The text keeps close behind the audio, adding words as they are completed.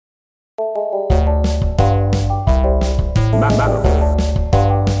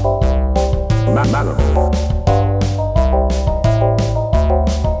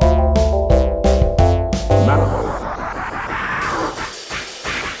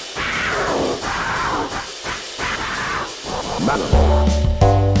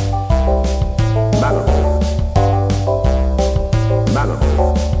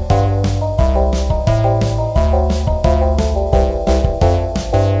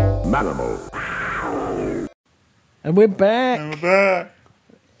And we're back. And we're back.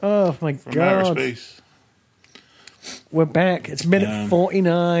 Oh my From God. outer space. We're back. It's minute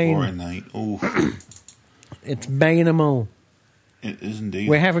 49. 49. Oh, It's Manimal. it is indeed.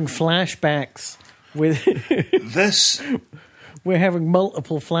 We're having flashbacks. With This, We're having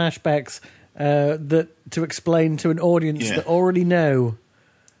multiple flashbacks that to explain to an audience Yeah. that already know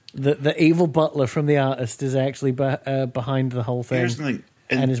that the evil butler from The Artist is actually behind the whole thing. here's the thing.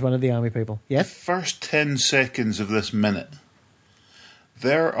 And is one of the army people. The Yes? first 10 seconds of this minute,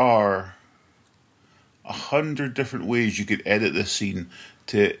 there are 100 different ways you could edit this scene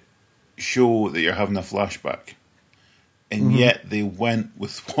to show that you're having a flashback. And yet they went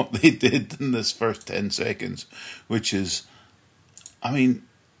with what they did in this first 10 seconds, which is, I mean,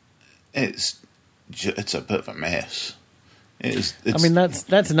 it's a bit of a mess. It's I mean,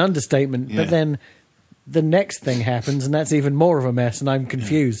 that's an understatement. Yeah. But then the next thing happens, and that's even more of a mess, and I'm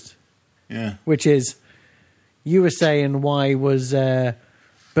confused. yeah. Which is, you were saying why was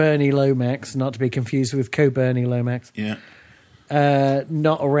Bernie Lomax, not to be confused with Bernie Lomax, Yeah.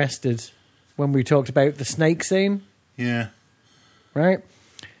 not arrested when we talked about the snake scene, Yeah. right?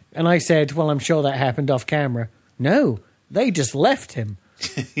 And I said, well, I'm sure that happened off camera. No, they just left him.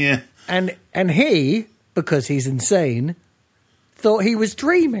 Yeah. And he, because he's insane, thought he was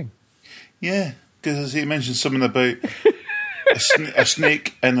dreaming. Yeah. Because he mentioned something about a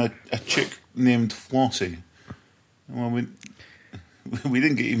snake and a chick named Flossie. Well, we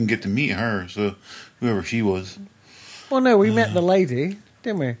didn't even get to meet her, so whoever she was. Well, no, we met the lady,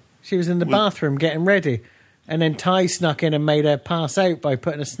 didn't we? She was in the bathroom getting ready. And then Ty snuck in and made her pass out by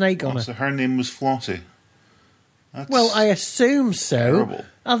putting a snake on her. So her name was Flossie. That's Well, I assume so. terrible.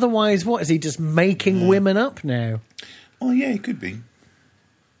 Otherwise, what, is he just making women up now? Well, yeah, it could be.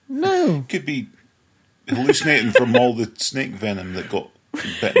 No. Could be hallucinating from all the snake venom that got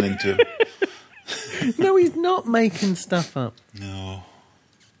bitten into him. No, he's not making stuff up. No.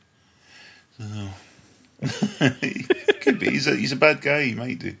 Could be. He's a bad guy. He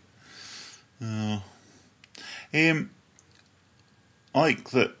might do. No. I like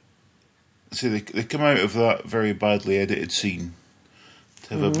that. So they come out of that very badly edited scene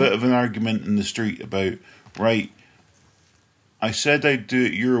to have a bit of an argument in the street about, right, I said I'd do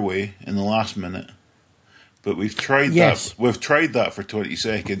it your way in the last minute, but we've tried Yes. that. We've tried that for 20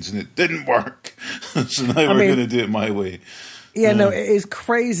 seconds and it didn't work. So now we're going to do it my way. Yeah, no, it is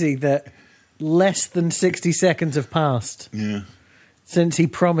crazy that less than 60 seconds have passed Yeah. since he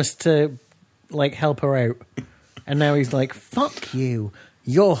promised to, like, help her out. And now he's like, fuck you.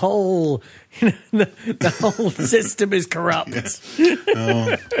 Your whole, the whole system is corrupt.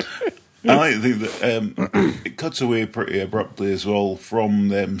 I like to think that it cuts away pretty abruptly as well from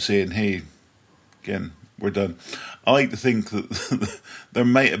them saying, hey, again, we're done. I like to think that there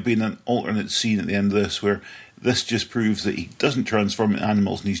might have been an alternate scene at the end of this where this just proves that he doesn't transform into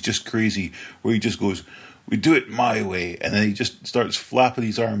animals and he's just crazy, where he just goes, we do it my way, and then he just starts flapping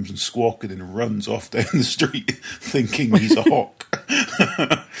his arms and squawking and runs off down the street thinking he's a hawk.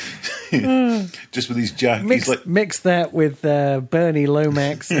 Just with his jacket. Mix that with Bernie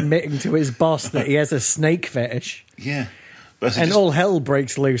Lomax admitting to his boss that he has a snake fetish. Yeah. But And all hell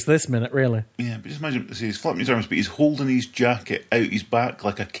breaks loose this minute, really. Yeah, but just imagine, see, he's flapping his arms, but he's holding his jacket out his back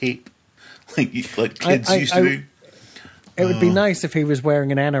like a cape, like kids used to do. It would be nice if he was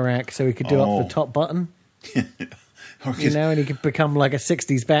wearing an anorak so he could do up the top button. Or And he could become like a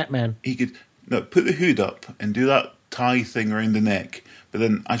 60s Batman. he could put the hood up and do that tie thing around the neck, but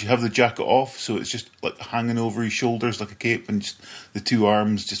then as you have the jacket off, so it's just like hanging over his shoulders like a cape, and just the two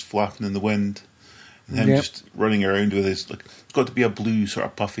arms just flapping in the wind, and him just running around with his, like, it's got to be a blue sort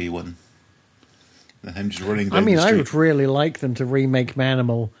of puffy one, and him just running down the street. I would really like them to remake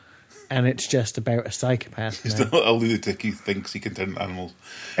Manimal, and it's just about a psychopath. He's now. a lunatic who thinks he can turn into animals.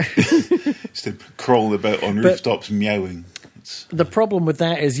 Just crawling about on rooftops meowing. The problem with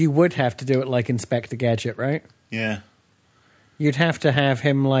that is you would have to do it like Inspector Gadget, right? Yeah. You'd have to have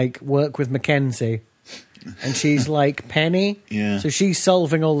him, like, work with Mackenzie. And she's like Penny. Yeah. So she's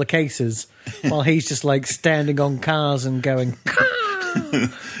solving all the cases while he's just, like, standing on cars and going, caw,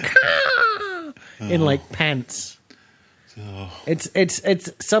 caw, in, like, pants. It's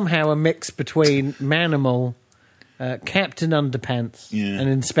somehow a mix between Manimal, Captain Underpants, Yeah. and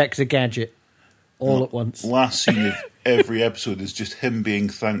Inspector Gadget, all at once. Last scene of every episode is just him being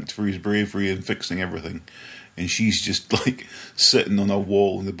thanked for his bravery and fixing everything. And she's just like sitting on a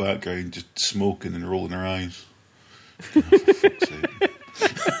wall in the background, just smoking and rolling her eyes. Oh, for fuck's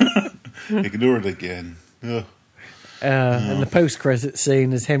sake. Ignored again. Ugh. And the post-credit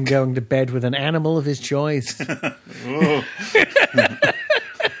scene is him going to bed with an animal of his choice. Oh.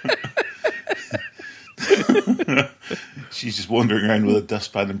 She's just wandering around with a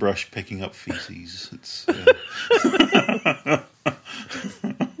dustpan and brush, picking up feces. It's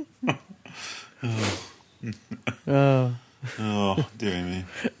oh dear me.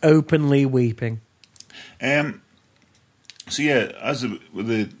 Openly weeping. So yeah, with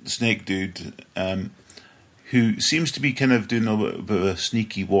the snake dude, who seems to be kind of doing a little bit of a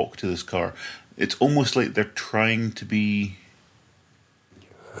sneaky walk to this car. It's almost like they're trying to be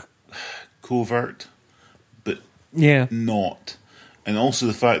covert, but Yeah. not. And also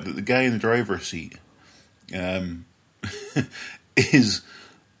the fact that the guy in the driver's seat is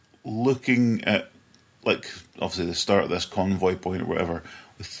looking at, like, obviously the start of this convoy point or whatever,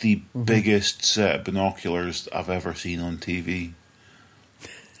 with the biggest set of binoculars I've ever seen on TV.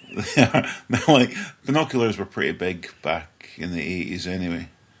 They're like, binoculars were pretty big back in the 80s anyway,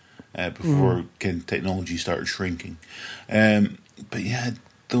 before technology started shrinking. But yeah,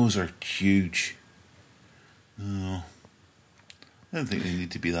 those are huge. Oh, I don't think they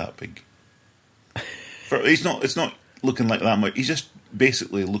need to be that big. It's not looking like that much. He's just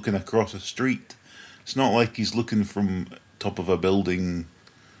basically looking across a street. It's not like he's looking from top of a building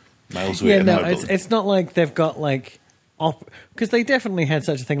miles away. Yeah, no, it's not like they've got like because they definitely had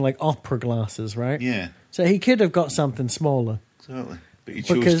such a thing like opera glasses, right? Yeah, So he could have got something smaller. exactly. But he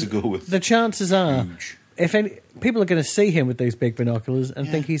chose Because to go with the chances are, huge. if any people are going to see him with these big binoculars and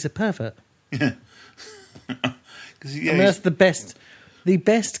think he's a pervert. Yeah. 'Cause, yeah, I mean, that's the best. The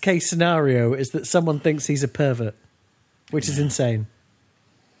best case scenario is that someone thinks he's a pervert, which is insane.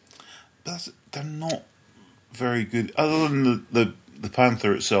 they're not very good. Other than the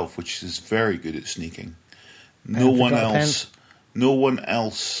panther itself, which is very good at sneaking. No one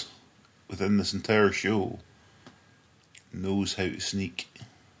else within this entire show knows how to sneak.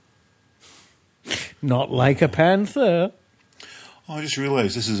 Not like a panther. Oh, I just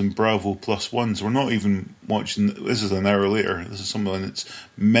realised this is in Bravo Plus One, so we're not even watching. This is an hour later. This is something that's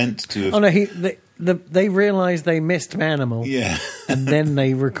meant to have. Oh no, they realised they missed Manimal, Yeah. and then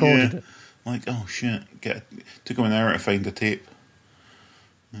they recorded Yeah. it. Like, oh shit! Took him an hour to find the tape.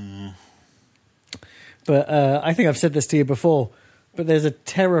 But I think I've said this to you before, but there's a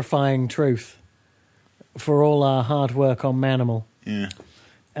terrifying truth for all our hard work on Manimal, Yeah.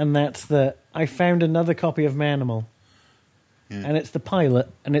 and that's that I found another copy of Manimal, Yeah. and it's the pilot,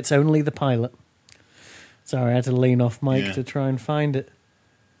 and it's only the pilot. Sorry, I had to lean off mic Yeah. to try and find it.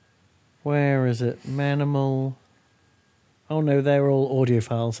 Where is it? Manimal. Oh no, they're all audio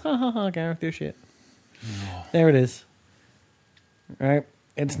files. Ha ha ha, Gareth, you're shit. Oh. There it is. Right.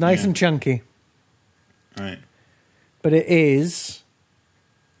 It's nice Yeah. and chunky. Right. But it is...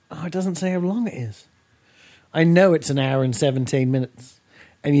 Oh, it doesn't say how long it is. I know it's an hour and 17 minutes.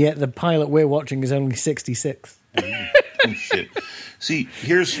 And yet the pilot we're watching is only 66. Oh shit! See,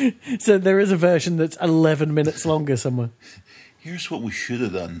 here's So there is a version that's 11 minutes longer somewhere. what we should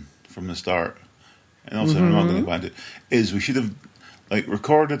have done from the start. And also, I'm not going to go into it. Is we should have like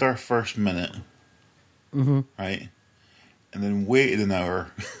recorded our first minute, right, and then waited an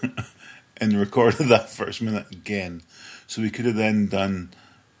hour and recorded that first minute again. So we could have then done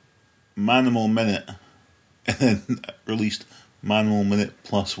Manimal Minute and then released Manimal Minute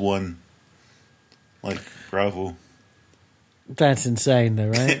plus one, like Bravo. That's insane though,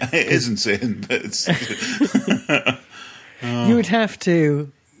 right? It is insane, but it's You'd have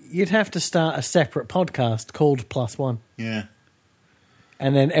to start a separate podcast called Plus One. yeah.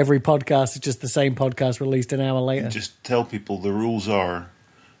 And then every podcast is just the same podcast released an hour later. Just tell people the rules are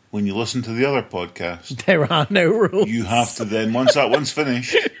when you listen to the other podcast, There are no rules. you have to then, once that one's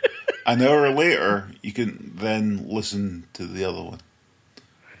finished, an hour later, you can then listen to the other one.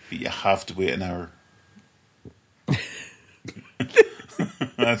 But you have to wait an hour.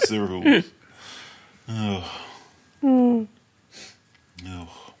 That's the rules. Oh.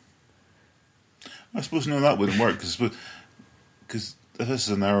 I suppose no, that wouldn't work because if this is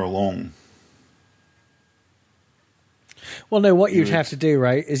an hour long. Well, no, what you'd would- have to do,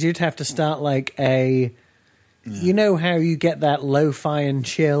 right, is you'd have to start like a... You know how you get that lo-fi and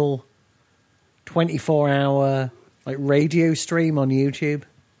chill 24-hour like radio stream on YouTube?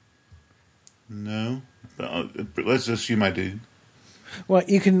 No, But let's assume I do. Well,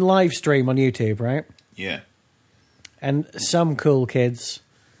 you can live stream on YouTube, right? Yeah. And some cool kids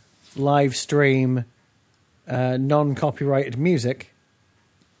live stream non-copyrighted music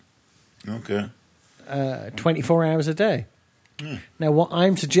Okay. 24 hours a day. Now, what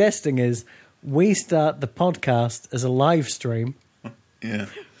I'm suggesting is we start the podcast as a live stream, Yeah.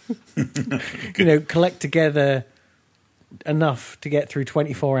 collect together enough to get through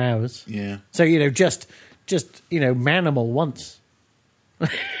 24 hours. Yeah. So, just manimal once,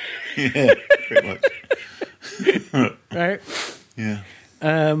 Yeah. Pretty much. right? Yeah.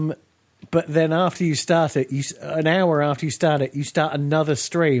 But then after you start it, an hour after you start it, you start another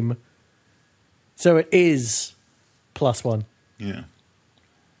stream. So it is +1. Yeah.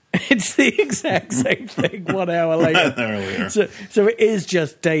 It's the exact same thing 1 hour later. Earlier. So it is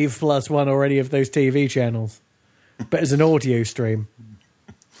just Dave +1 or any of those TV channels, but as an audio stream.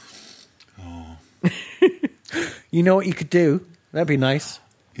 Oh. You know what you could do? That'd be nice.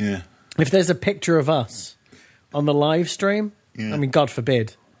 Yeah. If there's a picture of us on the live stream, Yeah. I mean, God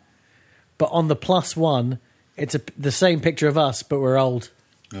forbid, but on the +1, it's the same picture of us, but we're old.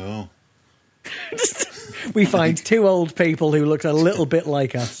 Oh. We find two old people who looked a little bit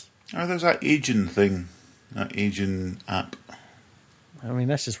like us. Oh, there's that Asian thing. That Asian app. I mean,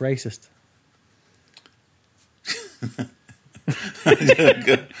 that's just racist.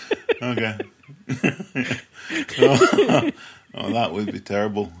 Okay. Oh, that would be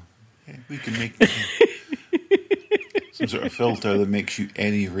terrible. Yeah, we can make some sort of filter that makes you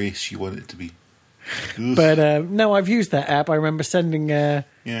any race you want it to be. Ugh. But no, I've used that app. I remember sending a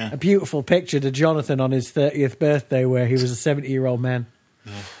beautiful picture to Jonathan on his 30th birthday where he was a 70-year-old man.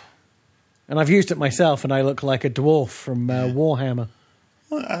 And I've used it myself, and I look like a dwarf from Warhammer.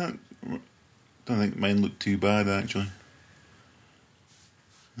 Well, I don't think mine looked too bad, actually.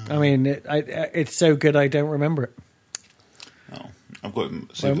 I mean, it's so good I don't remember it. Oh, I've got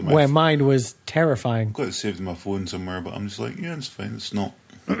it saved in my Where mine was terrifying. I've got it saved in my phone somewhere, but I'm just like, yeah, it's fine. It's not,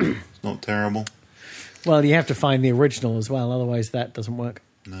 it's not terrible. Well, you have to find the original as well, otherwise that doesn't work.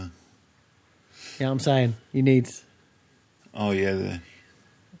 No. Yeah, I'm saying you need. Oh yeah, the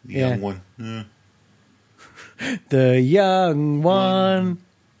young one. Yeah. The young one.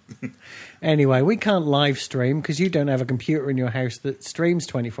 Anyway, we can't live stream because you don't have a computer in your house that streams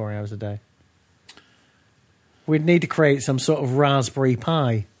 24 hours a day. We'd need to create some sort of Raspberry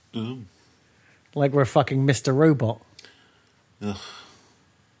Pi. Ooh. Like we're fucking Mr. Robot. Ugh.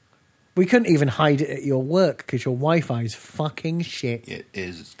 We couldn't even hide it at your work because your Wi-Fi's fucking shit. It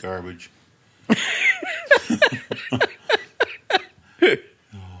is. It's garbage.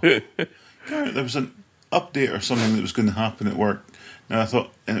 God, there was an update or something that was going to happen at work. Now I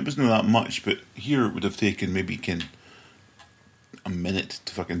thought, and it wasn't that much, but here it would have taken maybe a minute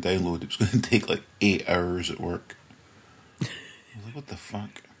to fucking download. It was going to take like 8 hours at work. I was like, what the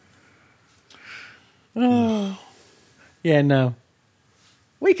fuck? Oh. Yeah, no.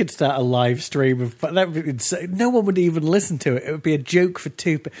 We could start a live stream of that. No one would even listen to it. It would be a joke for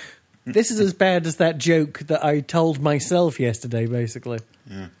two. This is as bad as that joke that I told myself yesterday, basically.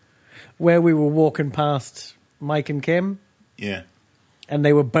 Yeah. Where we were walking past Mike and Kim. Yeah. And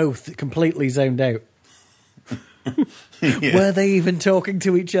they were both completely zoned out. Yeah. Were they even talking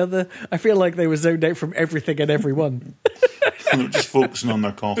to each other? I feel like they were zoned out from everything and everyone. They were just focusing on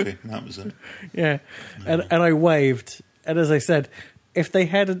their coffee. That was it. Yeah. And I waved. And as I said, if they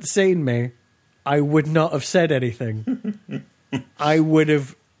hadn't seen me, I would not have said anything. I would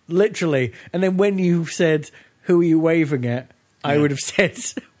have literally. And then when you said, who are you waving at? I would have said,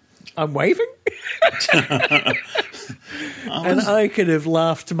 I'm waving? And I could have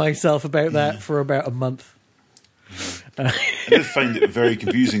laughed to myself about that for about a month. I did find it very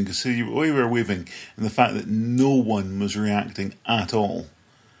confusing because we were waving and the fact that no one was reacting at all.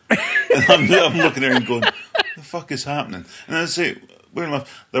 And I'm looking there and going, what the fuck is happening? And I say, weird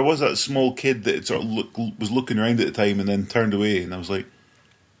enough, there was that small kid that sort of was looking around at the time and then turned away, and I was like,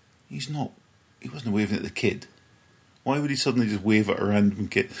 he wasn't waving at the kid. Why would he suddenly just wave at a random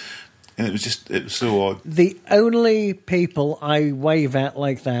kid? And it was so odd. The only people I wave at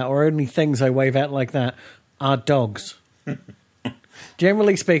like that, or only things I wave at like that, are dogs.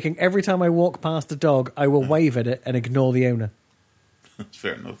 Generally speaking, every time I walk past a dog, I will wave at it and ignore the owner. That's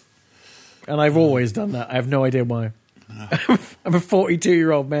fair enough. And I've always done that. I have no idea why. I'm a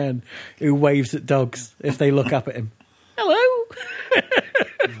 42-year-old man who waves at dogs if they look up at him. Hello.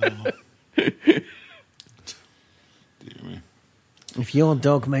 Dear me. If your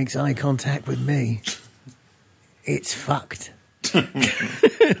dog makes eye contact with me, it's fucked.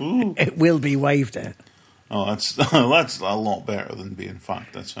 It will be waved at. Oh, that's a lot better than being fat.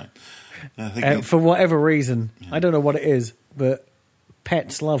 That's fine. I think For whatever reason, I don't know what it is, but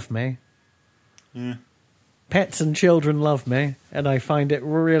pets love me. yeah. Pets and children love me, and I find it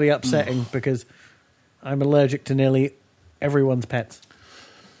really upsetting because I'm allergic to nearly everyone's pets.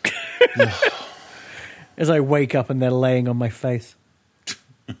 As I wake up and they're laying on my face.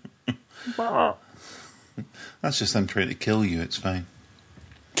 That's just them trying to kill you. It's fine.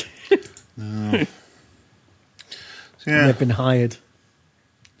 No. So, And yeah. they've been hired.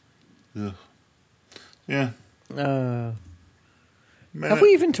 Ugh. Yeah. Have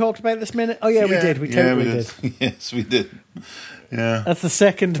we even talked about this minute? Oh, yeah, we did. We totally did. Yes, we did. Yeah. That's the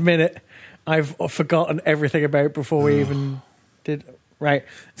second minute I've forgotten everything about before we even did. Right,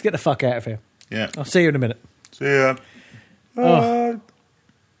 let's get the fuck out of here. Yeah. I'll see you in a minute. See ya. Oh.